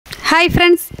Hi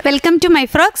friends, welcome to my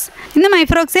frocks. In my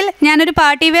frocksil, ഞാനൊരു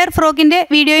party wear ഫ്രോക്കിന്റെ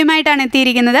വീഡിയോയുമായിട്ടാണ്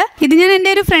എത്തിയിരിക്കുന്നത്. ഇത് ഞാൻ എൻ്റെ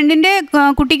ഒരു ഫ്രണ്ടിന്റെ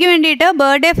കുട്ടിക്ക് വേണ്ടിയിട്ട്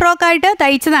ബർത്ത്ഡേ ഫ്രോക്ക് ആയിട്ട്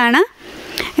തയ്ച്ചതാണ്.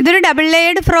 ഇതൊരു ഡബിൾ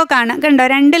ലെയർഡ് ഫ്രോക്ക് ആണ്. കണ്ടോ,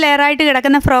 രണ്ട് ലെയർ ആയിട്ട്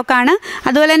കിടക്കുന്ന ഫ്രോക്ക് ആണ്.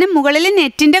 അതുപോലെ തന്നെ മുകളിൽ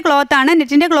നെറ്റിന്റെ ക്ലോത്ത് ആണ്.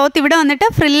 നെറ്റിന്റെ ക്ലോത്ത് ഇവിടെ വന്നിട്ട്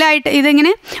ഫ്രിൽ ആയിട്ട്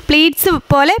ഇതിങ്ങനെ പ്ലീറ്റ്സ്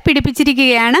പോലെ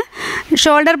പിടിപ്പിച്ചിരിക്കുകയാണ്.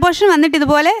 ഷോൾഡർ പോർഷൻ വന്നിട്ട്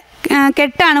ഇതുപോലെ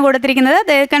കെട്ടാണ് കൊടുത്തിരിക്കുന്നത്.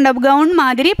 കണ്ടോ, ഗൗൺ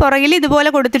മാതിരി പുറകിൽ ഇതുപോലെ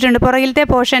കൊടുത്തിട്ടുണ്ട് പുറകിലത്തെ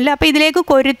പോർഷനിൽ. അപ്പോൾ ഇതിലേക്ക്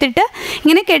കൊരുത്തിട്ട്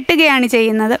ഇങ്ങനെ കെട്ടുകയാണ്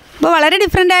ചെയ്യുന്നത്. അപ്പോൾ വളരെ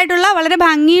ഡിഫറെൻ്റ് ആയിട്ടുള്ള വളരെ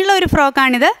ഭംഗിയുള്ള ഒരു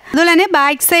ഫ്രോക്കാണിത്. അതുപോലെ തന്നെ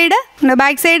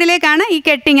ബാക്ക് സൈഡിലേക്കാണ് ഈ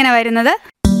കെട്ടിങ്ങനെ വരുന്നത്.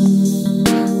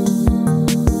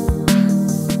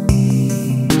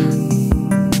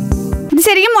 ഇത്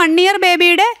ശരിക്കും 1 ഇയർ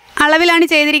ബേബിയുടെ അളവിലാണ്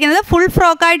ചെയ്തിരിക്കുന്നത്. ഫുൾ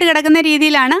ഫ്രോക്കായിട്ട് കിടക്കുന്ന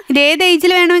രീതിയിലാണ്. ഇത് ഏത്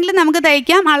ഏജിൽ വേണമെങ്കിലും നമുക്ക്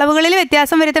തയ്ക്കാം. അളവുകളിൽ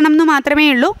വ്യത്യാസം വരുത്തണം എന്ന് മാത്രമേ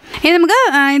ഉള്ളൂ. ഇനി നമുക്ക്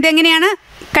ഇതെങ്ങനെയാണ്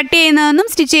കട്ട് ചെയ്യുന്നതെന്നും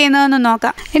സ്റ്റിച്ച് ചെയ്യുന്നതെന്നും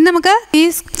നോക്കാം. ഇനി നമുക്ക് ഈ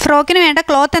ഫ്രോക്കിന് വേണ്ട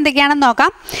ക്ലോത്ത് എന്തൊക്കെയാണെന്ന്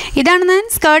നോക്കാം. ഇതാണ് ഞാൻ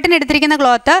സ്കേർട്ടിന് എടുത്തിരിക്കുന്ന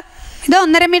ക്ലോത്ത്. ഇത്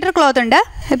 1.5 മീറ്റർ ക്ലോത്ത് ഉണ്ട്.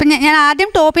 ഇപ്പം ഞാൻ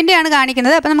ആദ്യം ടോപ്പിൻ്റെയാണ്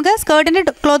കാണിക്കുന്നത്. അപ്പോൾ നമുക്ക് സ്കേർട്ടിൻ്റെ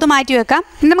ക്ലോത്ത് മാറ്റി വെക്കാം.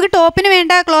 ഇനി നമുക്ക് ടോപ്പിന്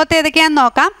വേണ്ട ക്ലോത്ത് ഏതൊക്കെയാണെന്ന്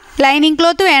നോക്കാം. ലൈനിങ്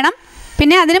ക്ലോത്ത് വേണം.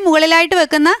 പിന്നെ അതിന് മുകളിലായിട്ട്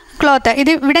വെക്കുന്ന ക്ലോത്ത്,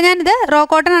 ഇവിടെ ഞാനിത് റോ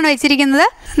കോട്ടൺ ആണ് വെച്ചിരിക്കുന്നത്.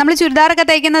 നമ്മൾ ചുരിദാറൊക്കെ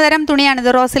തയ്ക്കുന്ന തരം തുണിയാണിത്,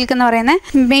 റോ സിൽക്ക് എന്ന്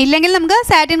പറയുന്നത്. ഇല്ലെങ്കിൽ നമുക്ക്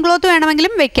സാറ്റിൻ ക്ലോത്ത്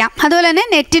വേണമെങ്കിലും വെക്കാം. അതുപോലെ തന്നെ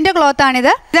നെറ്റിൻ്റെ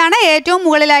ക്ലോത്താണിത്. ഇതാണ് ഏറ്റവും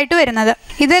മുകളിലായിട്ട് വരുന്നത്.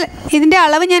 ഇതിൻ്റെ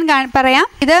അളവ് ഞാൻ പറയാം.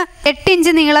 ഇത് 8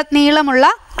 ഇഞ്ച് നീളമുള്ള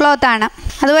ക്ലോത്താണ്.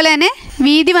 അതുപോലെ തന്നെ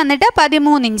വീതി വന്നിട്ട്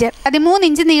 13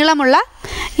 ഇഞ്ച് നീളമുള്ള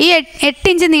ഈ 8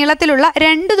 ഇഞ്ച് നീളത്തിലുള്ള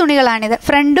 2 തുണികളാണിത്.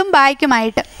 ഫ്രണ്ടും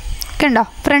ബാക്കുമായിട്ട് കണ്ടോ,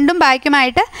 ഫ്രണ്ടും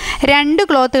ബാക്കുമായിട്ട് 2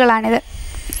 ക്ലോത്തുകളാണിത്.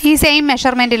 ഈ സെയിം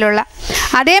മെഷർമെൻറ്റിലുള്ള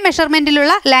അതേ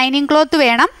മെഷർമെൻറ്റിലുള്ള ലൈനിങ് ക്ലോത്ത്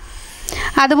വേണം.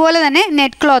 അതുപോലെ തന്നെ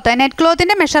നെറ്റ്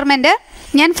ക്ലോത്തിൻ്റെ മെഷർമെൻറ്റ്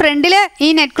ഞാൻ ഫ്രണ്ടിൽ ഈ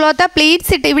നെറ്റ് ക്ലോത്ത്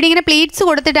പ്ലീറ്റ്സ് ഇട്ട് ഇവിടെ ഇങ്ങനെ പ്ലീറ്റ്സ്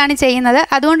കൊടുത്തിട്ടാണ് ചെയ്യുന്നത്.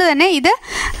 അതുകൊണ്ട് തന്നെ ഇത്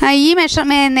ഈ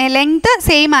ലെങ്ത്ത്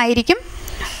സെയിം ആയിരിക്കും.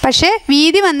 പക്ഷേ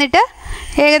വീതി വന്നിട്ട്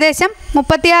ഏകദേശം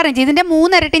 36 ഇഞ്ച്. ഇതിൻ്റെ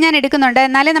 3 ഇരട്ടി ഞാൻ എടുക്കുന്നുണ്ട്.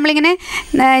 എന്നാലേ നമ്മളിങ്ങനെ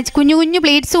കുഞ്ഞു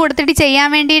പ്ലീറ്റ്സ് കൊടുത്തിട്ട് ചെയ്യാൻ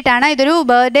വേണ്ടിയിട്ടാണ്. ഇതൊരു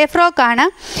ബർത്ത്ഡേ ഫ്രോക്കാണ്.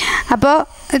 അപ്പോൾ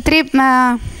ഇത്തിരി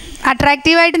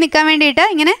അട്രാക്റ്റീവായിട്ട് നിൽക്കാൻ വേണ്ടിയിട്ട്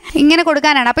ഇങ്ങനെ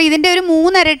കൊടുക്കാനാണ്. അപ്പോൾ ഇതിൻ്റെ ഒരു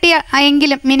 3 ഇരട്ടി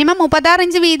എങ്കിലും മിനിമം 36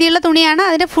 ഇഞ്ച് വീതിയുള്ള തുണിയാണ്.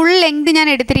 അതിൻ്റെ ഫുൾ ലെങ്ത് ഞാൻ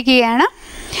എടുത്തിരിക്കുകയാണ്.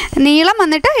 നീളം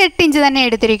വന്നിട്ട് 8 ഇഞ്ച് തന്നെ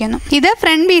എടുത്തിരിക്കുന്നു. ഇത്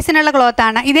ഫ്രണ്ട് പീസിനുള്ള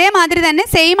ക്ലോത്താണ്. ഇതേമാതിരി തന്നെ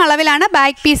സെയിം അളവിലാണ്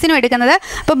ബാക്ക് പീസിനും എടുക്കുന്നത്.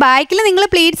 അപ്പോൾ ബാക്കിൽ നിങ്ങൾ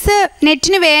പ്ലീറ്റ്സ്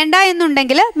നെറ്റിന് വേണ്ട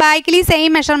എന്നുണ്ടെങ്കിൽ ബാക്കിൽ ഈ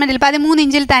സെയിം മെഷർമെൻറ്റിൽ 13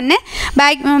 ഇഞ്ചിൽ തന്നെ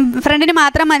ഫ്രണ്ടിന്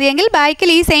മാത്രം മതിയെങ്കിൽ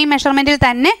ബാക്കിൽ ഈ സെയിം മെഷർമെൻറ്റിൽ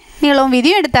തന്നെ നീളവും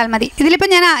വീതിയും എടുത്താൽ മതി. ഇതിലിപ്പോൾ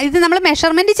ഇത് നമ്മൾ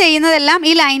മെഷർമെൻറ്റ് ചെയ്യുന്നതെല്ലാം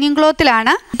ഈ ലൈനിങ്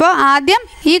ക്ലോത്തിലാണ്. അപ്പോൾ ആദ്യം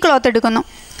ഈ ക്ലോത്ത് എടുക്കുന്നു,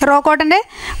 റോ കോട്ടൻ്റെ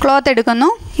ക്ലോത്ത് എടുക്കുന്നു.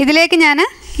 ഇതിലേക്ക് ഞാൻ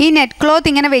ഈ നെറ്റ് ക്ലോത്ത്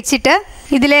ഇങ്ങനെ വെച്ചിട്ട്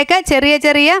ഇതിലേക്ക്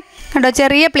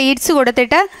ചെറിയ പ്ലീറ്റ്സ്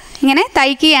കൊടുത്തിട്ട് ഇങ്ങനെ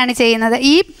തയ്ക്കുകയാണ് ചെയ്യുന്നത്.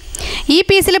 ഈ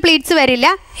പീസിൽ പ്ലീറ്റ്സ് വരില്ല.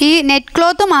 ഈ നെറ്റ്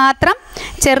ക്ലോത്ത് മാത്രം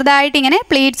ചെറുതായിട്ട് ഇങ്ങനെ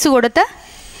പ്ലീറ്റ്സ് കൊടുത്ത്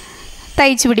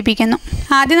തയ്ച്ച് പിടിപ്പിക്കുന്നു.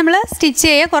 ആദ്യം നമ്മൾ സ്റ്റിച്ച്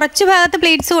ചെയ്യുക. കുറച്ച് ഭാഗത്ത്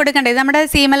പ്ലീറ്റ്സ് കൊടുക്കേണ്ടത്. ഇത് നമ്മുടെ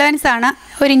സീം അലവൻസ് ആണ്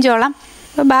 1 ഇഞ്ചോളം.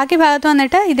 അപ്പോൾ ബാക്കി ഭാഗത്ത്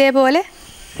വന്നിട്ട്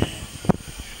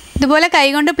ഇതുപോലെ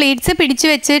കൈകൊണ്ട് പ്ലീറ്റ്സ് പിടിച്ച്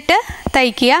വെച്ചിട്ട്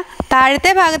തയ്ക്കുക.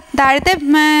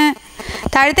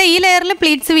 താഴത്തെ ഈ ലെയറിൽ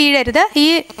പ്ലീറ്റ്സ് വീഴരുത്. ഈ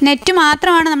നെറ്റ്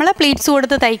മാത്രമാണ് നമ്മൾ പ്ലീറ്റ്സ്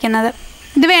കൊടുത്ത് തയ്ക്കുന്നത്.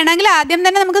 ഇത് വേണമെങ്കിൽ ആദ്യം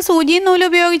തന്നെ നമുക്ക് സൂചിയും നൂലും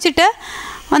ഉപയോഗിച്ചിട്ട്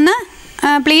ഒന്ന്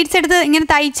പ്ലീറ്റ്സ് എടുത്ത് ഇങ്ങനെ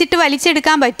തയ്ച്ചിട്ട്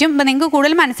വലിച്ചെടുക്കാൻ പറ്റും. അപ്പോൾ നിങ്ങൾക്ക്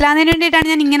കൂടുതൽ മനസ്സിലാകുന്നതിന് വേണ്ടിയിട്ടാണ്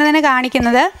ഞാൻ ഇങ്ങനെ തന്നെ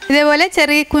കാണിക്കുന്നത്. ഇതേപോലെ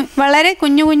വളരെ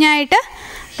കുഞ്ഞായിട്ട്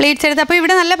പ്ലീറ്റ്സ് എടുത്ത്, അപ്പോൾ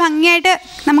ഇവിടെ നല്ല ഭംഗിയായിട്ട്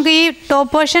നമുക്ക് ഈ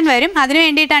ടോപ്പ് പോർഷൻ വരും. അതിന്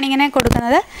വേണ്ടിയിട്ടാണ് ഇങ്ങനെ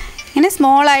കൊടുക്കുന്നത്. ഇങ്ങനെ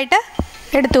സ്മോളായിട്ട്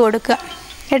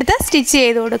എടുത്ത് സ്റ്റിച്ച്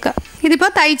ചെയ്ത് കൊടുക്കുക. ഇതിപ്പോൾ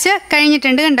തയ്ച്ച്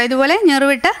കഴിഞ്ഞിട്ടുണ്ട്. കണ്ടോ, ഇതുപോലെ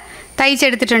ഞെറുവിട്ട്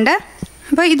തയ്ച്ചെടുത്തിട്ടുണ്ട്.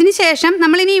 അപ്പോൾ ഇതിന് ശേഷം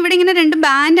നമ്മളിനി ഇവിടെ ഇങ്ങനെ 2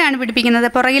 ബാൻഡാണ് പിടിപ്പിക്കുന്നത്.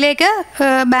 പുറകിലേക്ക്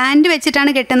ബാൻഡ്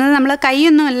വെച്ചിട്ടാണ് കെട്ടുന്നത്. നമ്മൾ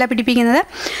കൈയൊന്നുമല്ല പിടിപ്പിക്കുന്നത്.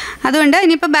 അതുകൊണ്ട്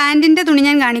ഇനിയിപ്പോൾ ബാൻഡിൻ്റെ തുണി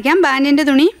ഞാൻ കാണിക്കാം.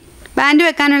 ബാൻഡ്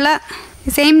വെക്കാനുള്ള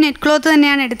സെയിം നെറ്റ് ക്ലോത്ത്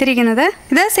തന്നെയാണ് എടുത്തിരിക്കുന്നത്.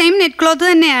 ഇത് സെയിം നെറ്റ് ക്ലോത്ത്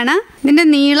തന്നെയാണ്. ഇതിൻ്റെ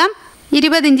നീളം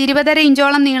 20.5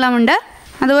 ഇഞ്ചോളം നീളമുണ്ട്.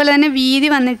 അതുപോലെ തന്നെ വീതി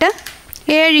വന്നിട്ട്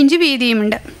 7 ഇഞ്ച്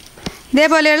വീതിയുമുണ്ട്.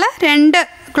 ഇതേപോലെയുള്ള 2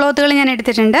 ക്ലോത്തുകൾ ഞാൻ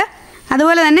എടുത്തിട്ടുണ്ട്.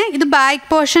 അതുപോലെ തന്നെ ഇത് ബാക്ക്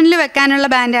പോർഷനിൽ വെക്കാനുള്ള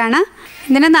ബാൻഡാണ്.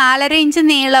 ഇതിന് 4.5 ഇഞ്ച്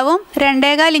നീളവും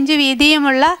 2.25 ഇഞ്ച്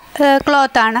വീതിയുമുള്ള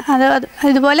ക്ലോത്താണ്.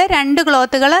 ഇതുപോലെ 2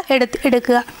 ക്ലോത്തുകൾ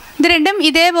എടുക്കുക. ഇത് രണ്ടും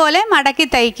ഇതേപോലെ മടക്കി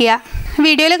തയ്ക്കുക.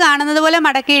 വീഡിയോയിൽ കാണുന്നത് പോലെ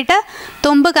മടക്കിയിട്ട്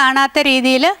തുമ്പ് കാണാത്ത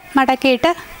രീതിയിൽ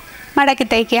മടക്കി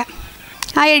തയ്ക്കുക.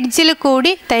 ആ എഡ്ജിൽ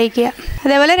കൂടി തയ്ക്കുക.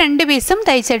 അതേപോലെ 2 പീസും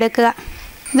തയ്ച്ചെടുക്കുക.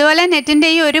 ഇതുപോലെ നെറ്റിൻ്റെ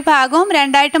ഈ ഒരു ഭാഗവും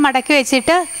 2ആയിട്ട് മടക്കി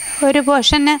വെച്ചിട്ട് ഒരു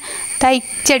പോർഷന്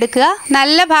തയ്ച്ചെടുക്കുക.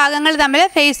 നല്ല ഭാഗങ്ങൾ തമ്മിൽ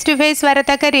ഫേസ് ടു ഫേസ്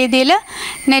വരത്തക്ക രീതിയിൽ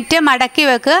നെറ്റ് മടക്കി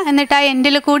വെക്കുക. എന്നിട്ട് ആ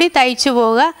എൻഡിൽ കൂടി തയ്ച്ചു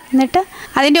പോവുക. എന്നിട്ട്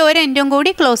അതിൻ്റെ ഒരു എൻഡും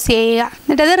കൂടി ക്ലോസ് ചെയ്യുക.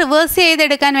 എന്നിട്ടത് റിവേഴ്സ്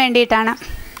ചെയ്തെടുക്കാൻ വേണ്ടിയിട്ടാണ്.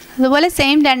 അതുപോലെ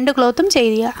സെയിം 2 ക്ലോത്തും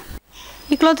ചെയ്യുക.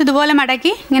 ഈ ക്ലോത്ത് ഇതുപോലെ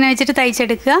മടക്കി ഇങ്ങനെ വെച്ചിട്ട്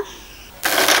തയ്ച്ചെടുക്കുക.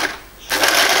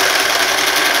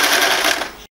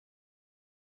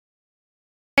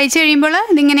 തയ്ച്ച് കഴിയുമ്പോൾ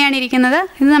ഇതിങ്ങനെയാണ് ഇരിക്കുന്നത്.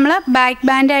 ഇത് നമ്മൾ ബാക്ക്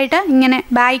ബാൻഡായിട്ട് ഇങ്ങനെ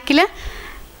ബാക്കിൽ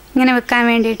ഇങ്ങനെ വെക്കാൻ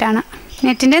വേണ്ടിയിട്ടാണ്.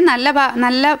 നെറ്റിൻ്റെ നല്ല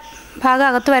ഭാഗം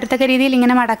അകത്ത് വരത്തക്ക രീതിയിൽ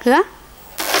ഇങ്ങനെ മടക്കുക.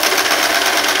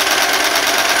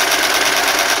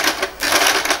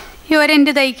 ഈ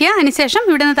ഒരെൻഡ് തയ്ക്കുക. അതിനുശേഷം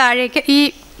ഇവിടെ നിന്ന് താഴേക്ക് ഈ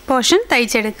പോർഷൻ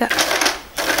തയ്ച്ചെടുക്കുക.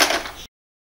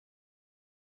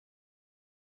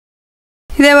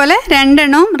 ഇതേപോലെ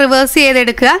രണ്ടെണ്ണവും റിവേഴ്സ്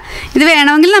ചെയ്തെടുക്കുക. ഇത്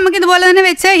വേണമെങ്കിൽ നമുക്ക് ഇതുപോലെ തന്നെ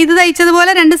വെച്ച് ഇത്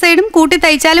തയ്ച്ചതുപോലെ രണ്ട് സൈഡും കൂട്ടി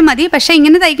തയ്ച്ചാലും മതി. പക്ഷേ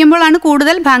ഇങ്ങനെ തയ്ക്കുമ്പോഴാണ്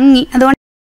കൂടുതൽ ഭംഗി. അതുകൊണ്ട്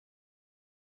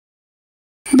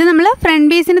ഇത് നമ്മൾ ഫ്രണ്ട്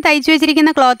പീസിന് തയ്ച്ചു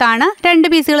വെച്ചിരിക്കുന്ന ക്ലോത്താണ്. രണ്ട്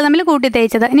പീസുകൾ തമ്മിൽ കൂട്ടി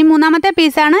തയ്ച്ചത്. ഇനി മൂന്നാമത്തെ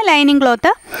പീസാണ് ലൈനിങ്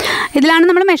ക്ലോത്ത്. ഇതിലാണ്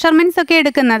നമ്മൾ മെഷർമെൻറ്റ്സ് ഒക്കെ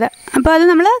എടുക്കുന്നത്. അപ്പോൾ അത്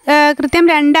നമ്മൾ കൃത്യം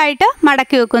രണ്ടായിട്ട്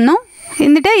മടക്കി വെക്കുന്നു.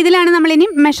 എന്നിട്ട് ഇതിലാണ് നമ്മളിനി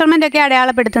മെഷർമെൻ്റ് ഒക്കെ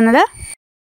അടയാളപ്പെടുത്തുന്നത്.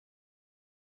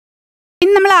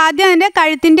 ഇനി നമ്മൾ ആദ്യം അതിൻ്റെ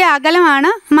കഴുത്തിൻ്റെ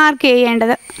അകലമാണ് മാർക്ക്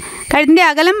ചെയ്യേണ്ടത്. കഴുത്തിൻ്റെ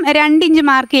അകലം 2 ഇഞ്ച്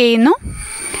മാർക്ക് ചെയ്യുന്നു.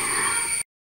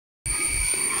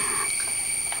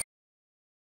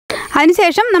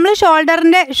 അതിനുശേഷം നമ്മൾ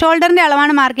ഷോൾഡറിൻ്റെ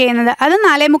അളവാണ് മാർക്ക് ചെയ്യുന്നത്. അത്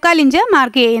 4.25 ഇഞ്ച്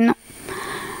മാർക്ക് ചെയ്യുന്നു.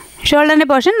 ഷോൾഡറിൻ്റെ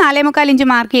പോർഷൻ 4.25 ഇഞ്ച്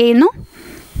മാർക്ക് ചെയ്യുന്നു.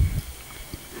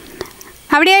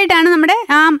 അവിടെയായിട്ടാണ്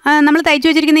നമ്മൾ തയ്ച്ചു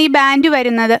വെച്ചിരിക്കുന്ന ഈ ബാൻഡ്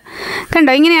വരുന്നത്.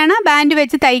 കണ്ടോ, ഇങ്ങനെയാണ് ബാൻഡ്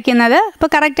വെച്ച് തയ്ക്കുന്നത്. അപ്പോൾ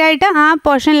കറക്റ്റായിട്ട് ആ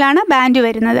പോർഷനിലാണ് ബാൻഡ്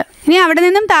വരുന്നത്. ഇനി അവിടെ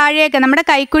നിന്നും താഴേക്ക് നമ്മുടെ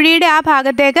കൈക്കുഴിയുടെ ആ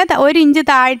ഭാഗത്തേക്ക് 1 ഇഞ്ച്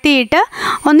താഴ്ത്തിയിട്ട്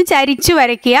ഒന്ന് ചരിച്ചു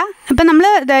വരയ്ക്കുക. അപ്പം നമ്മൾ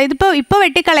ഇപ്പോൾ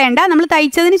വെട്ടിക്കളയണ്ട, നമ്മൾ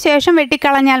തയ്ച്ചതിന് ശേഷം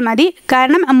വെട്ടിക്കളഞ്ഞാൽ മതി.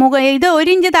 കാരണം ഇത്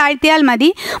 1 ഇഞ്ച് താഴ്ത്തിയാൽ മതി.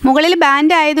 മുകളിൽ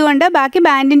ബാൻഡ് ആയതുകൊണ്ട് ബാക്കി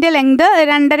ബാൻഡിൻ്റെ ലെങ്ത്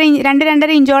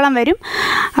 2.5 ഇഞ്ചോളം വരും.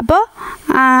 അപ്പോൾ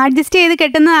അഡ്ജസ്റ്റ് ചെയ്ത്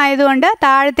കെട്ടുന്നതായതുകൊണ്ട്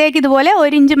താഴത്തേക്ക് ഇതുപോലെ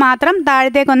 1 ഇഞ്ച് മാത്രം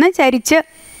താഴത്തേക്കൊന്ന് ചരിച്ച്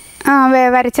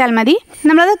വരച്ചാൽ മതി.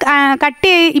 നമ്മളത്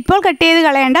ഇപ്പോൾ കട്ട് ചെയ്ത്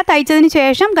കളയേണ്ട, തയ്ച്ചതിന്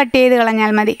ശേഷം കട്ട് ചെയ്ത്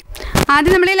കളഞ്ഞാൽ മതി.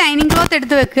 ആദ്യം നമ്മൾ ഈ ലൈനിങ് ക്ലോത്ത്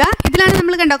എടുത്ത് വെക്കുക. ഇതിലാണ്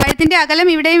നമ്മൾ കണ്ടോ കഴുത്തിൻ്റെ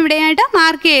അകലം ഇവിടെയായിട്ട്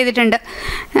മാർക്ക് ചെയ്തിട്ടുണ്ട്.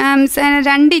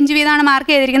 2 ഇഞ്ച് വീതമാണ്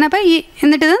മാർക്ക് ചെയ്തിരിക്കുന്നത്. അപ്പോൾ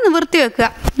എന്നിട്ടിത് നിവർത്തി വെക്കുക.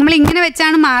 നമ്മൾ ഇങ്ങനെ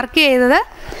വെച്ചാണ് മാർക്ക് ചെയ്തത്.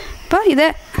 അപ്പോൾ ഇത്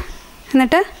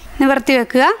എന്നിട്ട് നിവർത്തി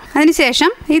വെക്കുക.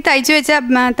 അതിനുശേഷം ഈ തയ്ച്ച് വെച്ച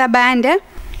ബാൻഡ്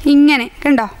ഇങ്ങനെ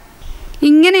കണ്ടോ,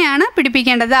 ഇങ്ങനെയാണ്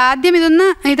പിടിപ്പിക്കേണ്ടത്. ആദ്യം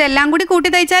ഇതെല്ലാം കൂടി കൂട്ടി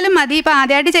തയ്ച്ചാലും മതി. ഇപ്പോൾ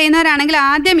ആദ്യമായിട്ട് ചെയ്യുന്നവരാണെങ്കിൽ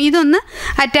ആദ്യം ഇതൊന്ന്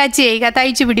അറ്റാച്ച് ചെയ്യുക,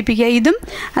 തയ്ച്ച് പിടിപ്പിക്കുക.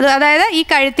 അതായത് ഈ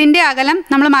കഴുത്തിൻ്റെ അകലം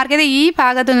നമ്മൾ മാർക്ക് ചെയ്ത ഈ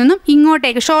ഭാഗത്തു നിന്നും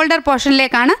ഇങ്ങോട്ടേക്ക് ഷോൾഡർ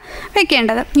പോർഷനിലേക്കാണ്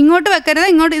വെക്കേണ്ടത്. ഇങ്ങോട്ട് വെക്കരുത്,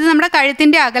 ഇത് നമ്മുടെ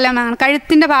കഴുത്തിൻ്റെ അകലമാണ്,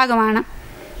 കഴുത്തിൻ്റെ ഭാഗമാണ്.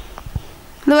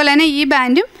 അതുപോലെ തന്നെ ഈ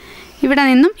ബാൻഡും ഇവിടെ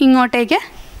നിന്നും ഇങ്ങോട്ടേക്ക്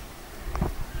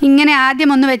ഇങ്ങനെ ആദ്യം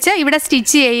ഒന്ന് വെച്ച് ഇവിടെ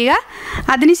സ്റ്റിച്ച് ചെയ്യുക.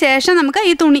 അതിനുശേഷം നമുക്ക്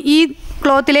ഈ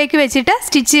ക്ലോത്തിലേക്ക് വെച്ചിട്ട്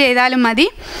സ്റ്റിച്ച് ചെയ്താലും മതി.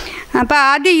 അപ്പോൾ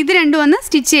ആദ്യം ഇത് രണ്ടും ഒന്ന്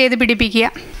സ്റ്റിച്ച് ചെയ്ത്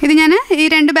പിടിപ്പിക്കുക. ഇത് ഞാൻ ഈ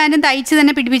 2 ബാൻഡും തയ്ച്ച്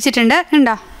തന്നെ പിടിപ്പിച്ചിട്ടുണ്ട്.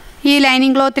 ഉണ്ടോ, ഈ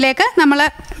ലൈനിങ് ക്ലോത്തിലേക്ക് നമ്മൾ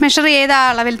മെഷർ ചെയ്ത ആ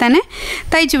അളവിൽ തന്നെ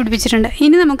തയ്ച്ച് പിടിപ്പിച്ചിട്ടുണ്ട്.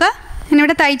 ഇനി നമുക്ക്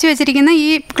ഇവിടെ തയ്ച്ച് വെച്ചിരിക്കുന്ന ഈ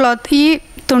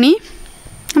തുണി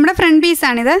നമ്മുടെ ഫ്രണ്ട്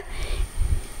പീസാണിത്.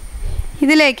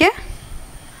 ഇതിലേക്ക്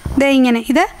ഇങ്ങനെ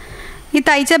ഈ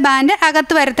തയ്ച്ച ബാൻഡ്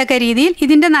അകത്ത് വരത്തക്ക രീതിയിൽ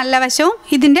ഇതിൻ്റെ നല്ല വശവും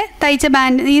ഇതിൻ്റെ തയ്ച്ച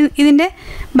ഇതിൻ്റെ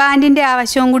ബാൻഡിൻ്റെ ആ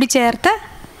വശവും കൂടി ചേർത്ത്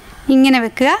ഇങ്ങനെ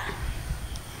വെക്കുക.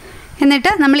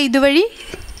 എന്നിട്ട് നമ്മൾ ഇതുവഴി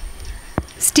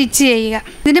സ്റ്റിച്ച് ചെയ്യുക.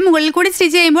 ഇതിൻ്റെ മുകളിൽ കൂടി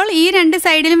സ്റ്റിച്ച് ചെയ്യുമ്പോൾ ഈ 2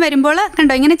 സൈഡിലും വരുമ്പോൾ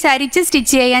കണ്ടോ ഇങ്ങനെ ചരിച്ച്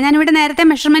സ്റ്റിച്ച് ചെയ്യുക. ഞാനിവിടെ നേരത്തെ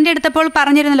മെഷർമെൻറ്റ് എടുത്തപ്പോൾ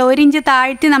പറഞ്ഞിരുന്നല്ലോ 1 ഇഞ്ച്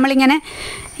താഴ്ത്തി നമ്മളിങ്ങനെ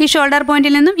ഈ ഷോൾഡർ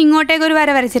പോയിന്റിൽ നിന്നും ഇങ്ങോട്ടേക്ക് ഒരു വര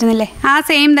വരച്ചിരുന്നില്ലേ, ആ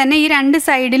സെയിം തന്നെ ഈ 2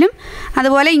 സൈഡിലും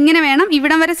അതുപോലെ ഇങ്ങനെ വേണം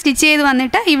ഇവിടം വരെ സ്റ്റിച്ച് ചെയ്ത്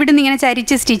വന്നിട്ട് ഇവിടുന്ന് ഇങ്ങനെ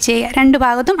ചരിച്ച് സ്റ്റിച്ച് ചെയ്യുക. 2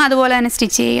 ഭാഗത്തും അതുപോലെ തന്നെ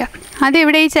സ്റ്റിച്ച് ചെയ്യുക. അത്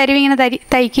ഇവിടെ ഈ ചരിവ് ഇങ്ങനെ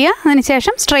തയ്ക്കുക.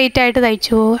 അതിനുശേഷം സ്ട്രെയിറ്റ് ആയിട്ട്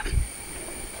തയ്ച്ചു പോവുക.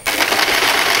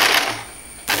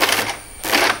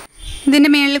 ഇതിൻ്റെ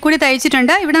മേളിൽ കൂടി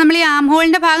തയ്ച്ചിട്ടുണ്ട്. ഇവിടെ നമ്മൾ ഈ ആം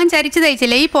ഹോളിൻ്റെ ഭാഗം ചരിച്ച്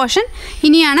തയ്ച്ചില്ലേ, ഈ പോർഷൻ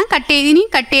ഇനിയാണ് കട്ട്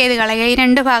ചെയ്ത് കളയുക. ഈ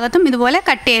 2 ഭാഗത്തും ഇതുപോലെ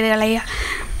കട്ട് ചെയ്ത് കളയുക.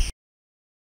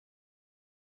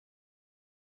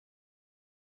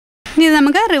 ഇനി ഇത്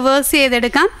നമുക്ക് റിവേഴ്സ്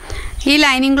ചെയ്തെടുക്കാം. ഈ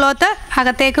ലൈനിങ് ക്ലോത്ത്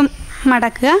അകത്തേക്കും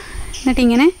മടക്കുക.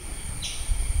 എന്നിട്ടിങ്ങനെ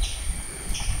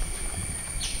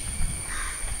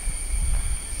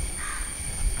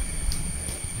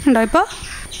ഉണ്ടോ, ഇപ്പോൾ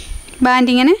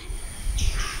ബാൻഡിങ്ങനെ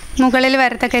മുകളിൽ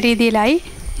വരത്തക്ക രീതിയിലായി.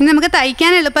 ഇനി നമുക്ക്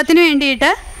തയ്ക്കാൻ എളുപ്പത്തിന് വേണ്ടിയിട്ട്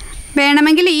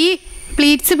വേണമെങ്കിൽ ഈ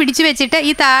പ്ലീറ്റ്സ് പിടിച്ച് വെച്ചിട്ട്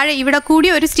ഈ താഴെ ഇവിടെ കൂടി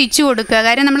ഒരു സ്റ്റിച്ച് കൊടുക്കുക.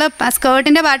 കാര്യം നമ്മൾ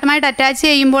സ്കേർട്ടിൻ്റെ പാർട്ടുമായിട്ട് അറ്റാച്ച്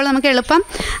ചെയ്യുമ്പോൾ നമുക്ക് എളുപ്പം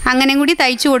അങ്ങനെയും കൂടി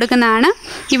തയ്ച്ചു കൊടുക്കുന്നതാണ്.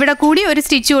 ഇവിടെ കൂടി ഒരു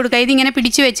സ്റ്റിച്ച് കൊടുക്കുക. ഇതിങ്ങനെ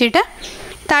പിടിച്ച് വെച്ചിട്ട്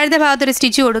താഴത്തെ ഭാഗത്തൊരു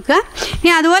സ്റ്റിച്ച് കൊടുക്കുക.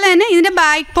 ഇനി അതുപോലെ തന്നെ ഇതിൻ്റെ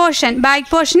ബാക്ക്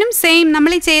പോർഷനും സെയിം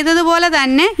നമ്മൾ ഈ ചെയ്തതുപോലെ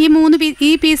തന്നെ ഈ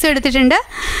പീസ് എടുത്തിട്ടുണ്ട്.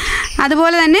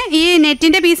 അതുപോലെ തന്നെ ഈ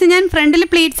നെറ്റിൻ്റെ പീസ് ഞാൻ ഫ്രണ്ടിൽ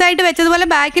പ്ലീറ്റ്സ് ആയിട്ട് വെച്ചതുപോലെ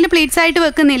ബാക്കിൽ പ്ലീറ്റ്സ് ആയിട്ട്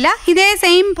വെക്കുന്നില്ല. ഇതേ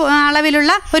സെയിം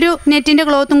അളവിലുള്ള ഒരു നെറ്റിൻ്റെ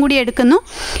ക്ലോത്തും കൂടി എടുക്കുന്നു.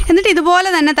 എന്നിട്ട് ഇതുപോലെ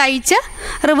തന്നെ തയ്ച്ച്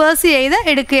റിവേഴ്സ് ചെയ്ത്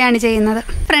എടുക്കുകയാണ് ചെയ്യുന്നത്.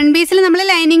 ഫ്രണ്ട് പീസിൽ നമ്മൾ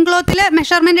ലൈനിങ് ക്ലോത്തിൽ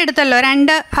മെഷർമെൻറ്റ് എടുത്തല്ലോ,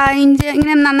 2 ഇഞ്ച്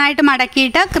ഇങ്ങനെ നന്നായിട്ട്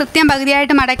മടക്കിയിട്ട് കൃത്യം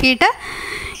പകുതിയായിട്ട് മടക്കിയിട്ട്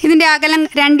ഇതിൻ്റെ അകലം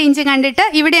 2 ഇഞ്ച് കണ്ടിട്ട്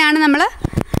ഇവിടെയാണ് നമ്മൾ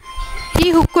ഈ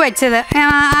ഹുക്ക് വെച്ചത്,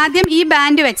 ആദ്യം ഈ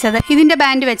ബാൻഡ് വെച്ചത്, ഇതിൻ്റെ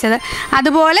ബാൻഡ് വെച്ചത്,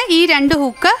 അതുപോലെ ഈ 2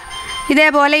 ഹുക്ക്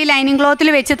ഇതേപോലെ ഈ ലൈനിങ് ക്ലോത്തിൽ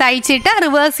വെച്ച് തയ്ച്ചിട്ട്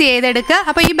റിവേഴ്സ് ചെയ്തെടുക്കുക.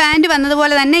 അപ്പോൾ ഈ ബാൻഡ്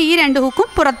വന്നതുപോലെ തന്നെ ഈ 2 ഹുക്കും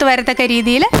പുറത്ത് വരത്തക്ക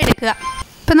രീതിയിൽ എടുക്കുക.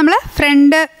 ഇപ്പോൾ നമ്മൾ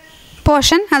ഫ്രണ്ട്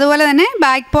പോർഷൻ അതുപോലെ തന്നെ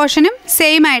ബാക്ക് പോർഷനും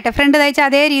സെയിം ആയിട്ട് ഫ്രണ്ട് തയ്ച്ച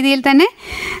അതേ രീതിയിൽ തന്നെ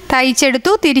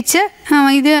തയ്ച്ചെടുത്തു. തിരിച്ച്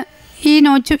ഈ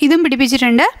നോച്ചും ഇതും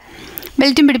പിടിപ്പിച്ചിട്ടുണ്ട്,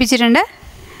 ബെൽറ്റും പിടിപ്പിച്ചിട്ടുണ്ട്.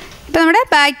 ഇപ്പോൾ നമ്മുടെ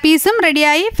ബാക്ക് പീസും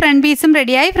റെഡിയായി, ഫ്രണ്ട് പീസും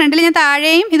റെഡിയായി. ഫ്രണ്ടിൽ ഞാൻ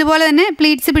താഴെയും ഇതുപോലെ തന്നെ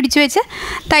പ്ലീറ്റ്സ് പിടിച്ച് വെച്ച്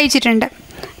തയ്ച്ചിട്ടുണ്ട്.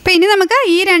 അപ്പോൾ ഇനി നമുക്ക്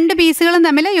ഈ 2 പീസുകളും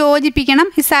തമ്മിൽ യോജിപ്പിക്കണം.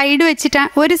 ഈ സൈഡ് വെച്ചിട്ട്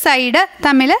ഒരു സൈഡ്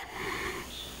തമ്മിൽ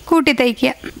കൂട്ടി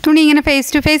തയ്ക്കുക. തുണി ഇങ്ങനെ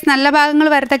ഫേസ് ടു ഫേസ് നല്ല ഭാഗങ്ങൾ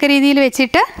വരത്തക്ക രീതിയിൽ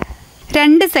വെച്ചിട്ട്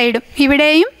 2 സൈഡും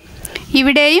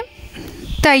ഇവിടെയും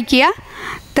തയ്ക്കുക.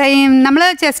 നമ്മൾ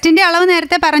ചെസ്റ്റിൻ്റെ അളവ്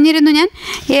നേരത്തെ പറഞ്ഞിരുന്നു ഞാൻ,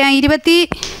 22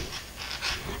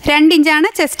 ഇഞ്ചാണ്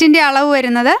ചെസ്റ്റിൻ്റെ അളവ്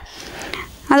വരുന്നത്.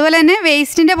 അതുപോലെ തന്നെ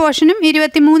വേസ്റ്റിൻ്റെ പോർഷനും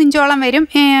 23 ഇഞ്ചോളം വരും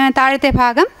താഴത്തെ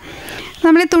ഭാഗം.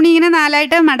 നമ്മൾ തുണി ഇങ്ങനെ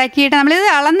 4ആയിട്ട് മടക്കിയിട്ട്, നമ്മളിത്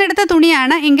അളന്നെടുത്ത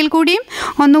തുണിയാണ് എങ്കിൽ കൂടിയും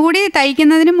ഒന്നുകൂടി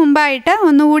തയ്ക്കുന്നതിന് മുമ്പായിട്ട്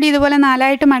ഒന്നുകൂടി ഇതുപോലെ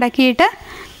 4ആയിട്ട് മടക്കിയിട്ട്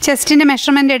ചെസ്റ്റിൻ്റെ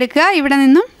മെഷർമെൻറ്റ് എടുക്കുക. ഇവിടെ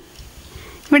നിന്നും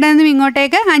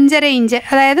ഇങ്ങോട്ടേക്ക് 5.5 ഇഞ്ച്,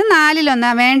 അതായത് 4/1,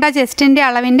 വേണ്ട ചെസ്റ്റിൻ്റെ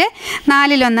അളവിൻ്റെ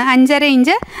 4/1, 5.5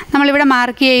 ഇഞ്ച് നമ്മളിവിടെ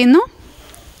മാർക്ക്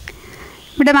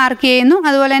ചെയ്യുന്നു.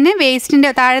 അതുപോലെ തന്നെ വേസ്റ്റിൻ്റെ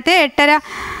താഴത്തെ 8.5,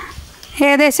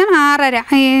 ഏകദേശം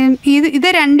 6.5, ഇത്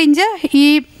 2 ഇഞ്ച് ഈ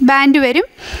ബാൻഡ് വരും.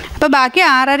 അപ്പോൾ ബാക്കി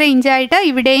 6.5 ഇഞ്ചായിട്ട്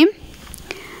ഇവിടെയും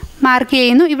മാർക്ക്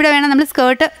ചെയ്യുന്നു. ഇവിടെ വേണം നമ്മൾ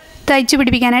സ്കേർട്ട് തയ്ച്ച്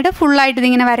പിടിപ്പിക്കാനായിട്ട്. ഫുള്ളായിട്ട്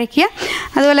ഇതിങ്ങനെ വരയ്ക്കുക.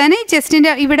 അതുപോലെ തന്നെ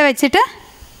ചെസ്റ്റിൻ്റെ ഇവിടെ വെച്ചിട്ട്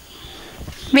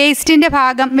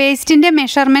വേസ്റ്റിൻ്റെ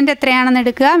മെഷർമെൻറ്റ് എത്രയാണെന്ന്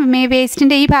എടുക്കുക.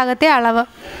 വേസ്റ്റിൻ്റെ ഈ ഭാഗത്തെ അളവ്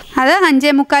അത്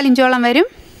 5.25 ഇഞ്ചോളം വരും.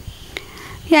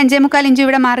 ഈ 5.25 ഇഞ്ച്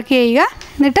ഇവിടെ മാർക്ക് ചെയ്യുക.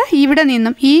 എന്നിട്ട് ഇവിടെ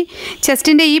നിന്നും ഈ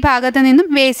ചെസ്റ്റിൻ്റെ ഈ ഭാഗത്ത് നിന്നും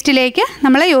വേസ്റ്റിലേക്ക്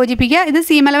നമ്മൾ യോജിപ്പിക്കുക. ഇത്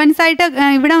സീം അലവൻസ് ആയിട്ട്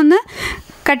ഇവിടെ ഒന്ന്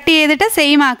കട്ട് ചെയ്തിട്ട്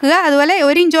സെയിം ആക്കുക. അതുപോലെ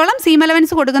 1 ഇഞ്ചോളം സീം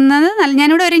അലവൻസ് കൊടുക്കുന്നത്,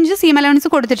 ഞാനിവിടെ 1 ഇഞ്ച് സീം അലവൻസ്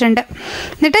കൊടുത്തിട്ടുണ്ട്.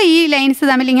 എന്നിട്ട് ഈ ലൈൻസ്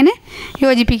തമ്മിൽ ഇങ്ങനെ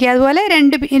യോജിപ്പിക്കുക. അതുപോലെ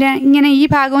ഇങ്ങനെ ഈ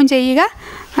ഭാഗവും ചെയ്യുക.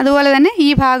 അതുപോലെ തന്നെ ഈ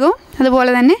ഭാഗവും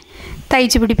അതുപോലെ തന്നെ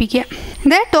തയ്ച്ച് പിടിപ്പിക്കുക.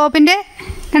 ഇത് ടോപ്പിൻ്റെ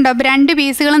കണ്ടോ, 2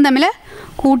 പീസുകളും തമ്മിൽ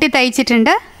കൂട്ടി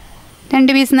തയ്ച്ചിട്ടുണ്ട്.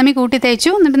 2 പീസും തമ്മിൽ കൂട്ടി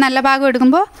തയ്ച്ചു. എന്നിട്ട് നല്ല ഭാഗം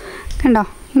എടുക്കുമ്പോൾ കണ്ടോ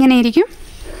ഇങ്ങനെ ഇരിക്കും.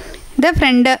 ഇത്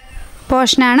ഫ്രണ്ട്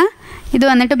പോർഷനാണ്, ഇത്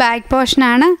വന്നിട്ട് ബാക്ക്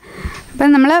പോർഷനാണ്.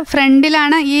 അപ്പം നമ്മൾ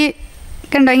ഫ്രണ്ടിലാണ് ഈ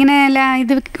കണ്ടോ ഇങ്ങനെ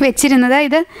ഇത് വെച്ചിരുന്നത്.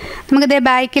 ഇത് നമുക്കിത്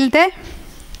ബാക്കിലത്തെ,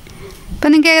 ഇപ്പം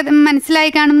നിങ്ങൾക്ക്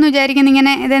മനസ്സിലായി കാണുമെന്ന് വിചാരിക്കുന്നു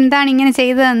ഇങ്ങനെ ഇതെന്താണ് ഇങ്ങനെ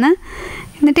ചെയ്തതെന്ന്.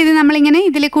 എന്നിട്ട് ഇത് നമ്മളിങ്ങനെ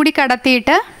ഇതിൽ കൂടി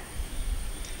കടത്തിയിട്ട്,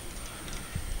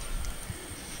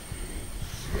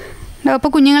 അപ്പോൾ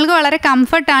കുഞ്ഞുങ്ങൾക്ക് വളരെ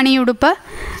കംഫർട്ടാണ് ഈ ഉടുപ്പ്.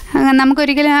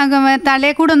 നമുക്കൊരിക്കലും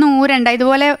തലയിൽ കൂടെ ഒന്നും ഊരണ്ട.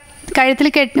 ഇതുപോലെ കഴുത്തിൽ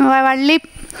വള്ളി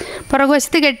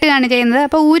പുറകുവശത്ത് കെട്ടുകയാണ് ചെയ്യുന്നത്.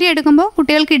 അപ്പോൾ ഊരിയെടുക്കുമ്പോൾ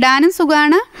കുട്ടികൾക്ക് ഇടാനും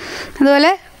സുഖമാണ്,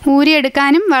 അതുപോലെ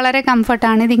ഊരിയെടുക്കാനും വളരെ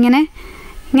കംഫർട്ടാണ്.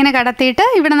 ഇങ്ങനെ കടത്തിയിട്ട്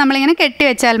ഇവിടെ നമ്മളിങ്ങനെ കെട്ടി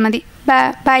വെച്ചാൽ മതി.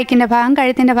 ബാക്കിൻ്റെ ഭാഗം,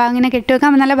 കഴുത്തിൻ്റെ ഭാഗം ഇങ്ങനെ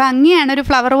കെട്ടിവെക്കാൻ നല്ല ഭംഗിയാണ്. ഒരു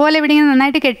ഫ്ലവർ പോലെ ഇവിടെ ഇങ്ങനെ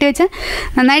നന്നായിട്ട് കെട്ടിവെച്ച്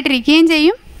നന്നായിട്ടിരിക്കുകയും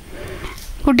ചെയ്യും.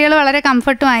 കുട്ടികൾ വളരെ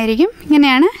കംഫർട്ടുമായിരിക്കും.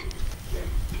 ഇങ്ങനെയാണ്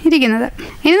ഇരിക്കുന്നത്.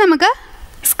 ഇനി നമുക്ക്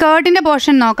സ്കേർട്ടിൻ്റെ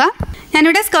പോർഷൻ നോക്കാം.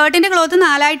 ഞാനിവിടെ സ്കേർട്ടിൻ്റെ ക്ലോത്ത്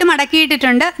 4ആയിട്ട്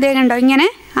മടക്കിയിട്ടിട്ടുണ്ട്. ഇതേ കണ്ടോ, ഇങ്ങനെ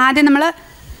ആദ്യം നമ്മൾ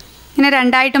ഇങ്ങനെ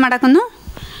 2ആയിട്ട് മടക്കുന്നു.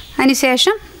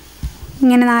 അതിനുശേഷം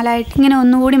ഇങ്ങനെ 4ആയിട്ട് ഇങ്ങനെ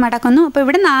ഒന്നുകൂടി മടക്കുന്നു. അപ്പോൾ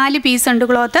ഇവിടെ 4 പീസുണ്ട്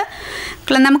ക്ലോത്ത്.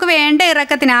 നമുക്ക് വേണ്ട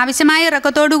ഇറക്കത്തിന്, ആവശ്യമായ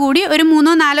ഇറക്കത്തോടു കൂടി ഒരു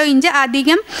 3-4 ഇഞ്ച്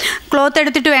അധികം ക്ലോത്ത്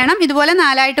എടുത്തിട്ട് വേണം ഇതുപോലെ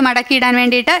 4ആയിട്ട് മടക്കിയിടാൻ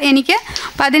വേണ്ടിയിട്ട്. എനിക്ക്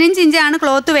 15 ഇഞ്ചാണ്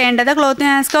ക്ലോത്ത് വേണ്ടത്,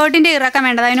 സ്കേർട്ടിൻ്റെ ഇറക്കം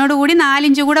വേണ്ടത്. അതിനോടുകൂടി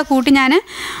 4 ഇഞ്ച് കൂടെ കൂട്ടി ഞാൻ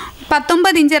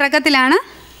 19 ഇഞ്ച് ഇറക്കത്തിലാണ്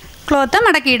ക്ലോത്ത്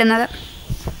മടക്കിയിടുന്നത്.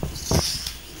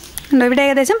 ഇവിടെ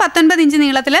ഏകദേശം 19 ഇഞ്ച്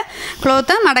നീളത്തിൽ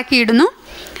ക്ലോത്ത് മടക്കിയിടുന്നു.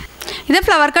 ഇത്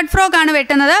ഫ്ലവർ കട്ട് ഫ്രോക്കാണ്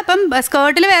വെട്ടുന്നത്. അപ്പം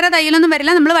സ്കേർട്ടിൽ വേറെ തയ്യലൊന്നും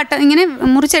വരില്ല, നമ്മൾ ഇങ്ങനെ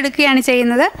മുറിച്ചെടുക്കുകയാണ്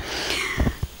ചെയ്യുന്നത്.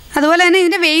 അതുപോലെ തന്നെ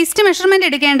ഇതിൻ്റെ വേസ്റ്റ് മെഷർമെൻറ്റ്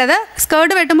എടുക്കേണ്ടത്,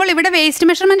 സ്കേർട്ട് വെട്ടുമ്പോൾ ഇവിടെ വേസ്റ്റ്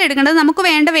മെഷർമെൻറ്റ് എടുക്കേണ്ടത് നമുക്ക്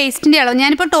വേണ്ട വേസ്റ്റിൻ്റെ അളവ്.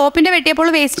 ഞാനിപ്പോൾ ടോപ്പിൻ്റെ വെട്ടിയപ്പോൾ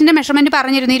വേസ്റ്റിൻ്റെ മെഷർമെൻറ്റ്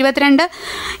പറഞ്ഞിരുന്നു, 22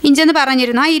 ഇഞ്ചെന്ന്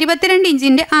പറഞ്ഞിരുന്നു. ആ 22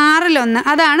 ഇഞ്ചിൻ്റെ 6/1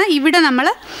 അതാണ് ഇവിടെ നമ്മൾ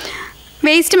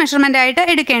വേസ്റ്റ് മെഷർമെൻറ്റായിട്ട്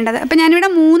എടുക്കേണ്ടത്. അപ്പോൾ ഞാനിവിടെ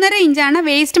 3.5 ഇഞ്ചാണ്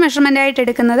വേസ്റ്റ് മെഷർമെൻറ്റായിട്ട്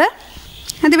എടുക്കുന്നത്.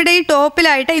 അതിവിടെ ഈ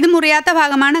ടോപ്പിലായിട്ട്, ഇത് മുറിയാത്ത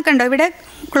ഭാഗമാണ് കണ്ടോ, ഇവിടെ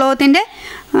ക്ലോത്തിൻ്റെ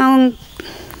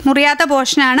മുറിയാത്ത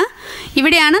പോർഷനാണ്.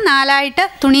 ഇവിടെയാണ് 4ആയിട്ട്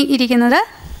തുണി ഇരിക്കുന്നത്.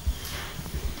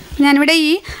 ഞാനിവിടെ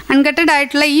ഈ അൺകട്ടഡ്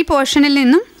ആയിട്ടുള്ള ഈ പോർഷനിൽ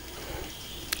നിന്നും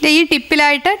ഈ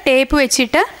ടിപ്പിലായിട്ട് ടേപ്പ്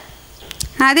വെച്ചിട്ട്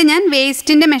ആദ്യം ഞാൻ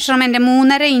വേസ്റ്റിൻ്റെ മെഷർമെൻറ്റ്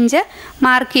 3.5 ഇഞ്ച്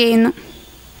മാർക്ക് ചെയ്യുന്നു.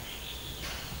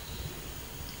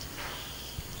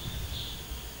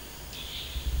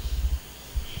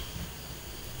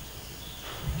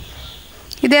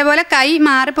 ഇതേപോലെ കൈ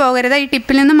മാറിപ്പോകരുത്, ഈ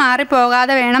ടിപ്പിൽ നിന്ന്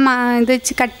മാറിപ്പോകാതെ വേണം ഇത്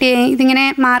ഇതിങ്ങനെ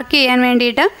മാർക്ക് ചെയ്യാൻ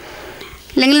വേണ്ടിയിട്ട്,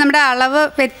 അല്ലെങ്കിൽ നമ്മുടെ അളവ്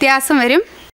വ്യത്യാസം വരും.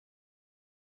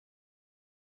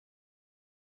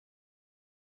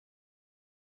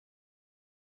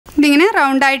 ഇതിങ്ങനെ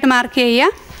റൗണ്ടായിട്ട് മാർക്ക് ചെയ്യുക.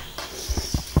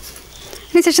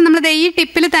 അതിനുശേഷം നമ്മൾ ഈ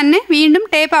ടിപ്പിൽ തന്നെ വീണ്ടും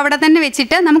ടേപ്പ് അവിടെ തന്നെ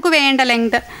വെച്ചിട്ട് നമുക്ക് വേണ്ട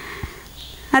ലെങ്ത്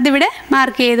അതിവിടെ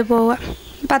മാർക്ക് ചെയ്ത് പോവുക.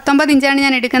 19 ഇഞ്ചാണ്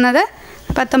ഞാൻ എടുക്കുന്നത്.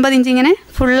 19 ഇഞ്ച് ഇങ്ങനെ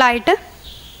ഫുള്ളായിട്ട്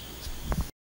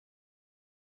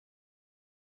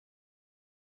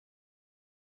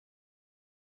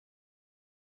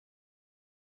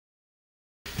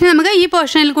നമുക്ക് ഈ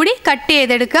പോർഷനിൽ കൂടി കട്ട്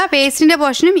ചെയ്തെടുക്കുക. വേസ്റ്റിൻ്റെ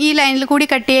പോർഷനും ഈ ലൈനിൽ കൂടി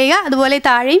കട്ട് ചെയ്യുക. അതുപോലെ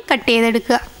താഴെയും കട്ട്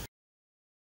ചെയ്തെടുക്കുക.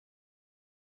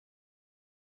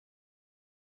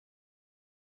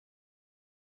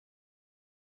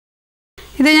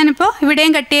 ഇത് ഞാനിപ്പോൾ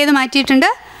ഇവിടെയും കട്ട് ചെയ്ത് മാറ്റിയിട്ടുണ്ട്.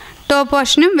 ടോപ്പ്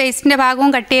പോർഷനും വേസ്റ്റിൻ്റെ ഭാഗവും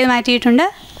കട്ട് ചെയ്ത് മാറ്റിയിട്ടുണ്ട്.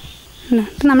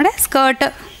 ഇപ്പം നമ്മുടെ സ്കേർട്ട്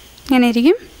ഇങ്ങനെ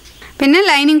ഇരിക്കും. പിന്നെ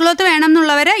ലൈനിങ് ക്ലോത്ത് വേണം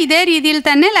എന്നുള്ളവർ ഇതേ രീതിയിൽ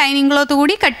തന്നെ ലൈനിങ് ക്ലോത്ത്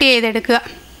കൂടി കട്ട് ചെയ്തെടുക്കുക.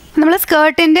 നമ്മൾ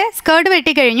സ്കേർട്ട്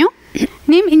വെട്ടിക്കഴിഞ്ഞു.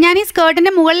 ഇനിയും ഞാൻ ഈ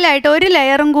സ്കേർട്ടിൻ്റെ മുകളിലായിട്ട് ഒരു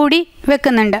ലെയറും കൂടി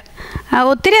വെക്കുന്നുണ്ട്.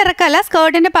 ഒത്തിരി ഇറക്കമല്ല,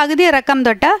 സ്കേർട്ടിൻ്റെ പകുതി ഇറക്കം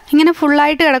തൊട്ട് ഇങ്ങനെ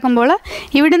ഫുള്ളായിട്ട് കിടക്കുമ്പോൾ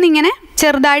ഇവിടെ നിന്ന് ഇങ്ങനെ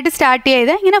ചെറുതായിട്ട് സ്റ്റാർട്ട്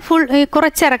ചെയ്ത് ഇങ്ങനെ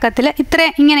കുറച്ച് ഇറക്കത്തിൽ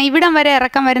ഇങ്ങനെ ഇവിടം വരെ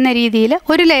ഇറക്കം വരുന്ന രീതിയിൽ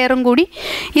ഒരു ലെയറും കൂടി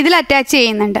ഇതിൽ അറ്റാച്ച്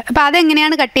ചെയ്യുന്നുണ്ട്. അപ്പോൾ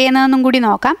അതെങ്ങനെയാണ് കട്ട് ചെയ്യുന്നതെന്നും കൂടി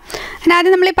നോക്കാം.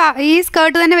 ആദ്യം നമ്മൾ ഈ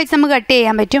സ്കേർട്ട് തന്നെ വെച്ച് നമുക്ക് കട്ട്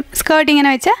ചെയ്യാൻ പറ്റും. സ്കേർട്ട്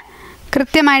ഇങ്ങനെ വെച്ച്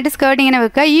കൃത്യമായിട്ട് സ്കേർട്ട് ഇങ്ങനെ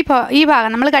വെക്കുക. ഈ ഭാഗം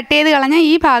നമ്മൾ കട്ട് ചെയ്ത് കളഞ്ഞ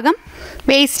ഈ ഭാഗം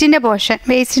വേസ്റ്റിൻ്റെ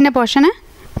പോർഷന്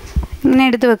ഇങ്ങനെ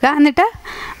എടുത്ത് വെക്കുക. എന്നിട്ട്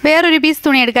വേറൊരു പീസ്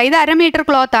തുണി എടുക്കുക. ഇത് 1/2 മീറ്റർ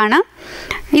ക്ലോത്താണ്.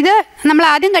 ഇത് നമ്മൾ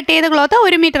ആദ്യം കട്ട് ചെയ്ത ക്ലോത്ത്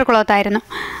 1 മീറ്റർ ക്ലോത്തായിരുന്നു.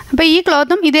 അപ്പോൾ ഈ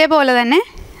ക്ലോത്തും ഇതേപോലെ തന്നെ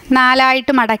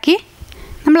 4ആയിട്ട് മടക്കി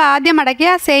നമ്മൾ ആദ്യം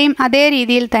മടക്കിയ സെയിം അതേ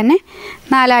രീതിയിൽ തന്നെ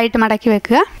 4ആയിട്ട് മടക്കി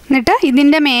വെക്കുക. എന്നിട്ട്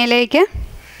ഇതിൻ്റെ മേലേക്ക്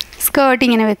സ്കേർട്ട്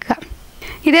ഇങ്ങനെ വെക്കുക.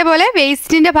 ഇതേപോലെ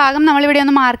വേസ്റ്റിൻ്റെ ഭാഗം നമ്മളിവിടെ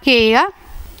ഒന്ന് മാർക്ക് ചെയ്യുക.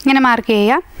 ഇങ്ങനെ മാർക്ക്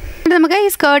ചെയ്യുക. എന്നിട്ട് നമുക്ക് ഈ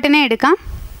സ്കേർട്ടിനെ എടുക്കാം.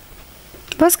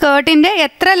 അപ്പോൾ സ്കേർട്ടിൻ്റെ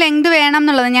എത്ര ലെങ്ത് വേണം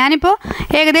എന്നുള്ളത് ഞാനിപ്പോൾ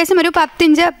ഏകദേശം ഒരു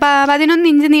 11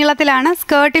 ഇഞ്ച് നീളത്തിലാണ്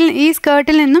ഈ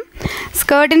സ്കേർട്ടിൽ നിന്നും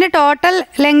സ്കേർട്ടിൻ്റെ ടോട്ടൽ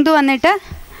ലെങ്ത് വന്നിട്ട്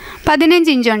 15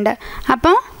 ഇഞ്ചുണ്ട്.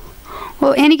 അപ്പോൾ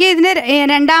എനിക്ക് ഇതിൻ്റെ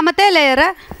രണ്ടാമത്തെ ലെയർ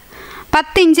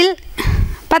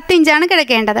 10 ഇഞ്ചാണ്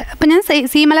കിടക്കേണ്ടത്. അപ്പോൾ ഞാൻ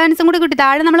സീം അലവൻസും കൂടി കൂട്ടി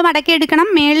താഴെ നമ്മൾ മടക്കി എടുക്കണം.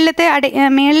 മേളിലൊരു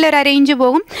 1/2 ഇഞ്ച്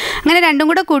പോകും. അങ്ങനെ രണ്ടും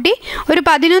കൂടെ കൂട്ടി ഒരു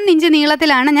 11 ഇഞ്ച്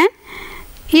നീളത്തിലാണ് ഞാൻ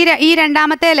ഈ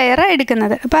രണ്ടാമത്തെ ലെയർ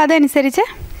എടുക്കുന്നത്. അപ്പോൾ അതനുസരിച്ച്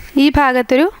ഈ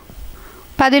ഭാഗത്തൊരു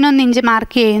 11 ഇഞ്ച്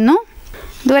മാർക്ക് ചെയ്യുന്നു.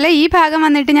 അതുപോലെ ഈ ഭാഗം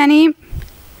വന്നിട്ട് ഞാൻ ഈ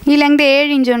ലെങ്ത്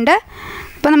 7 ഇഞ്ചുണ്ട്.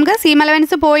 അപ്പോൾ നമുക്ക് സീം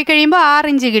അലവൻസ് പോയി കഴിയുമ്പോൾ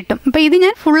 6 ഇഞ്ച് കിട്ടും. അപ്പോൾ ഇത്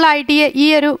ഞാൻ ഫുള്ളായിട്ട് ഈ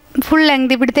ഒരു ഫുൾ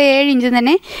ലെങ്ത് ഇവിടുത്തെ 7 ഇഞ്ച്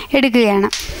തന്നെ എടുക്കുകയാണ്.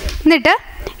 എന്നിട്ട്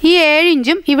ഈ 7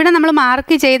 ഇഞ്ചും ഇവിടെ നമ്മൾ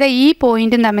മാർക്ക് ചെയ്ത ഈ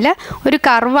പോയിൻറ്റും തമ്മിൽ ഒരു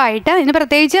കർവായിട്ട്, ഇതിന്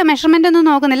പ്രത്യേകിച്ച് മെഷർമെൻ്റ് ഒന്നും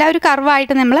നോക്കുന്നില്ല, ഒരു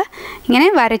കർവായിട്ട് നമ്മൾ ഇങ്ങനെ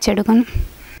വരച്ചെടുക്കുന്നു.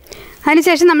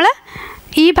 അതിനുശേഷം നമ്മൾ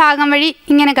ഈ ഭാഗം വഴി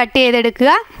ഇങ്ങനെ കട്ട്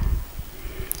ചെയ്തെടുക്കുക.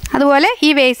 അതുപോലെ ഈ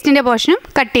വേസ്റ്റിൻ്റെ പോർഷനും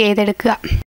കട്ട് ചെയ്തെടുക്കുക.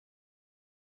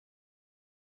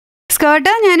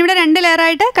 സ്കേർട്ട് ഞാനിവിടെ 2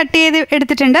 ലെയറായിട്ട് കട്ട് ചെയ്ത്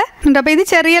എടുത്തിട്ടുണ്ട്. അപ്പോൾ ഇത്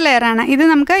ചെറിയ ലെയറാണ്. ഇത്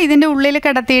നമുക്ക് ഇതിൻ്റെ ഉള്ളിൽ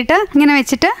കിടത്തിയിട്ട് ഇങ്ങനെ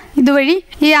വെച്ചിട്ട് ഇതുവഴി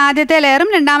ഈ ആദ്യത്തെ ലെയറും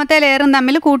രണ്ടാമത്തെ ലെയറും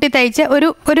തമ്മിൽ കൂട്ടി തയ്ച്ച്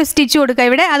ഒരു സ്റ്റിച്ച് കൊടുക്കുക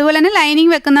ഇവിടെ. അതുപോലെ തന്നെ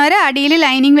ലൈനിങ് വെക്കുന്നവർ അടിയിൽ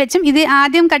ലൈനിങ് വെച്ചും ഇത്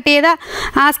ആദ്യം കട്ട് ചെയ്ത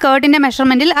ആ സ്കേർട്ടിൻ്റെ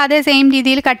മെഷർമെൻറ്റിൽ അതേ സെയിം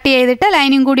രീതിയിൽ കട്ട് ചെയ്തിട്ട്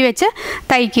ലൈനിങ് കൂടി വെച്ച്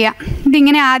തയ്ക്കുക.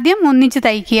 ഇതിങ്ങനെ ആദ്യം ഒന്നിച്ച്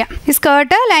തയ്ക്കുക. ഈ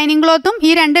സ്കേർട്ട് ലൈനിങ് ക്ലോത്തും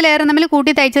ഈ 2 ലെയറും തമ്മിൽ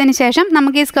കൂട്ടി തയ്ച്ചതിന് ശേഷം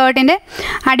നമുക്ക് ഈ സ്കേർട്ടിൻ്റെ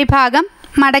അടിഭാഗം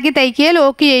മടക്കി തയ്ക്കുകയോ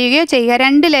ലോക്ക് ചെയ്യുകയോ ചെയ്യുക.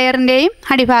 2 ലെയറിൻ്റെയും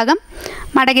അടിഭാഗം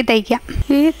മടക്കി തയ്ക്കുക.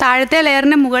 ഈ താഴത്തെ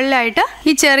ലെയറിൻ്റെ മുകളിലായിട്ട്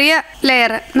ഈ ചെറിയ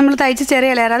ലെയർ നമ്മൾ തയ്ച്ച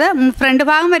ചെറിയ ലെയർ, അത് ഫ്രണ്ട്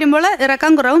ഭാഗം വരുമ്പോൾ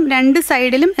ഇറക്കം കുറവും 2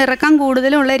 സൈഡിലും ഇറക്കം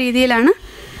കൂടുതലും ഉള്ള രീതിയിലാണ്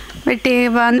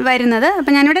വരുന്നത്.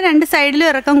 അപ്പോൾ ഞാനിവിടെ 2 സൈഡിലും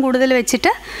ഇറക്കം കൂടുതൽ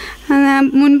വെച്ചിട്ട്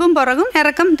മുൻപും പുറകും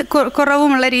ഇറക്കം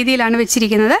കുറവുമുള്ള രീതിയിലാണ്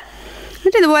വെച്ചിരിക്കുന്നത്.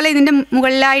 എന്നിട്ട് ഇതുപോലെ ഇതിൻ്റെ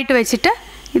മുകളിലായിട്ട് വെച്ചിട്ട്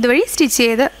ഇതുവഴി സ്റ്റിച്ച്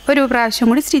ചെയ്ത് ഒരു പ്രാവശ്യം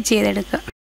കൂടി സ്റ്റിച്ച് ചെയ്തെടുക്കുക.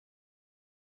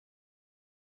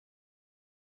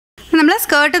 നമ്മൾ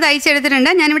സ്കേർട്ട് തയ്ച്ചെടുത്തിട്ടുണ്ട്.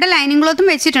 ഞാനിവിടെ ലൈനിങ് ക്ലോത്തും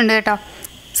വെച്ചിട്ടുണ്ട് കേട്ടോ.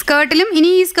 സ്കേർട്ടിലും ഇനി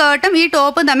ഈ സ്കേർട്ടും ഈ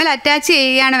ടോപ്പും തമ്മിൽ അറ്റാച്ച്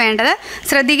ചെയ്യുകയാണ് വേണ്ടത്.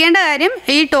 ശ്രദ്ധിക്കേണ്ട കാര്യം,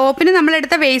 ഈ ടോപ്പിന്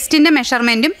നമ്മളെടുത്ത വേസ്റ്റിൻ്റെ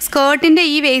മെഷർമെൻറ്റും സ്കേർട്ടിൻ്റെ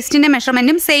ഈ വേസ്റ്റിൻ്റെ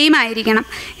മെഷർമെൻറ്റും സെയിം ആയിരിക്കണം.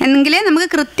 എന്നെങ്കിലേ നമുക്ക്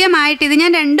കൃത്യമായിട്ട് ഇത്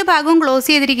ഞാൻ 2 ഭാഗവും ക്ലോസ്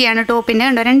ചെയ്തിരിക്കുകയാണ് ടോപ്പിൻ്റെ.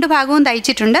 കണ്ടോ, 2 ഭാഗവും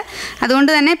തയ്ച്ചിട്ടുണ്ട്.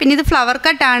 അതുകൊണ്ട് തന്നെ പിന്നെ ഇത് ഫ്ലവർ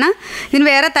കട്ടാണ്. ഇതിന്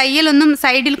വേറെ തയ്യലൊന്നും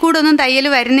സൈഡിൽ കൂടെ ഒന്നും തയ്യൽ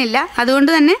വരുന്നില്ല.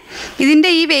 അതുകൊണ്ട് തന്നെ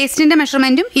ഇതിൻ്റെ ഈ വേസ്റ്റിൻ്റെ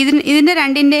മെഷർമെൻറ്റും ഇതിൻ്റെ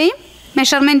രണ്ടിൻ്റെയും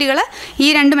മെഷർമെൻറ്റുകൾ, ഈ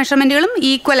 2 മെഷർമെൻറ്റുകളും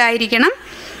ഈക്വൽ ആയിരിക്കണം.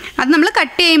 അത് നമ്മൾ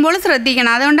കട്ട് ചെയ്യുമ്പോൾ ശ്രദ്ധിക്കണം.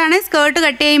 അതുകൊണ്ടാണ് സ്കേർട്ട്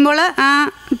കട്ട് ചെയ്യുമ്പോൾ ആ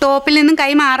ടോപ്പിൽ നിന്നും കൈ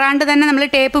മാറാണ്ട് തന്നെ നമ്മൾ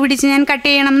ടേപ്പ് പിടിച്ച് ഞാൻ കട്ട്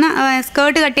ചെയ്യണമെന്ന്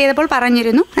സ്കേർട്ട് കട്ട് ചെയ്തപ്പോൾ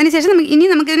പറഞ്ഞിരുന്നു. അതിനുശേഷം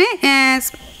നമുക്കിതിനെ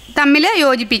തമ്മിൽ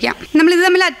യോജിപ്പിക്കാം. നമ്മളിത്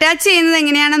തമ്മിൽ അറ്റാച്ച് ചെയ്യുന്നത്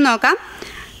എങ്ങനെയാണെന്ന് നോക്കാം.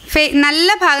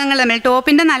 നല്ല ഭാഗങ്ങൾ തമ്മിൽ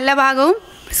ടോപ്പിൻ്റെ നല്ല ഭാഗവും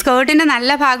സ്കേർട്ടിൻ്റെ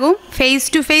നല്ല ഭാഗവും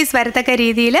ഫേസ് ടു ഫേസ് വരത്തക്ക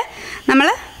രീതിയിൽ നമ്മൾ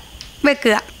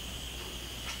വെക്കുക.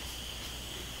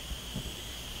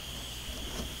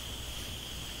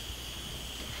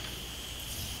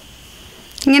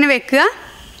 ഇങ്ങനെ വെക്കുക.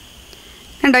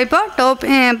 കണ്ടോ? ഇപ്പോൾ ടോപ്പ്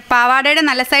പാവാടയുടെ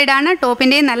നല്ല സൈഡാണ്,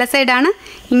 ടോപ്പിൻ്റെയും നല്ല സൈഡാണ്.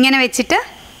 ഇങ്ങനെ വെച്ചിട്ട്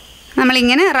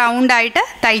നമ്മളിങ്ങനെ റൗണ്ടായിട്ട്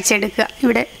തയ്ച്ചെടുക്കുക.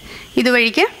 ഇവിടെ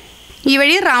ഇതുവഴിക്ക് ഈ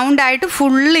വഴി റൗണ്ടായിട്ട്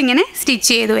ഫുള്ളിങ്ങനെ സ്റ്റിച്ച്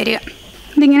ചെയ്ത് വരിക.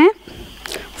 ഇതിങ്ങനെ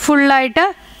ഫുള്ളായിട്ട്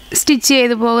സ്റ്റിച്ച്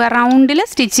ചെയ്ത് പോവുക, റൗണ്ടിൽ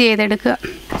സ്റ്റിച്ച് ചെയ്തെടുക്കുക.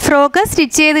 ഫ്രോക്ക്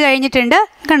സ്റ്റിച്ച് ചെയ്ത് കഴിഞ്ഞിട്ടുണ്ട്.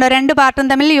 കണ്ടോ? 2 പാർട്ടും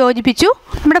തമ്മിൽ യോജിപ്പിച്ചു.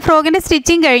 നമ്മുടെ ഫ്രോക്കിൻ്റെ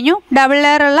സ്റ്റിച്ചിങ് കഴിഞ്ഞു. ഡബിൾ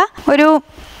ലെയറുള്ള ഒരു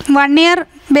 1 ഇയർ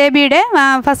ബേബിയുടെ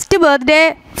ഫസ്റ്റ് ബർത്ത്ഡേ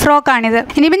ഫ്രോക്കാണിത്.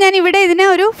 ഇനിയിപ്പോൾ ഞാൻ ഇവിടെ ഇതിനെ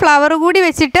ഒരു ഫ്ലവർ കൂടി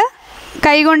വെച്ചിട്ട്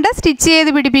കൈകൊണ്ട് സ്റ്റിച്ച്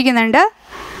ചെയ്ത് പിടിപ്പിക്കുന്നുണ്ട്.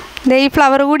 ഈ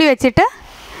ഫ്ലവർ കൂടി വെച്ചിട്ട്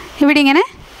ഇവിടെ ഇങ്ങനെ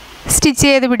സ്റ്റിച്ച്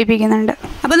ചെയ്ത് പിടിപ്പിക്കുന്നുണ്ട്.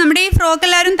 അപ്പോൾ നമ്മുടെ ഈ ഫ്രോക്ക്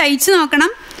എല്ലാവരും തയ്ച്ച്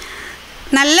നോക്കണം.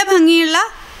 നല്ല ഭംഗിയുള്ള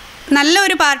നല്ല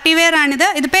ഒരു പാർട്ടി വെയർ ആണിത്.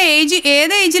 ഇതിപ്പോൾ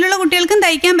ഏത് ഏജിലുള്ള കുട്ടികൾക്കും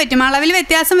തയ്ക്കാൻ പറ്റും. അളവിൽ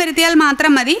വ്യത്യാസം വരുത്തിയാൽ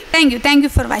മാത്രം മതി. Thank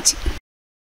you for watching.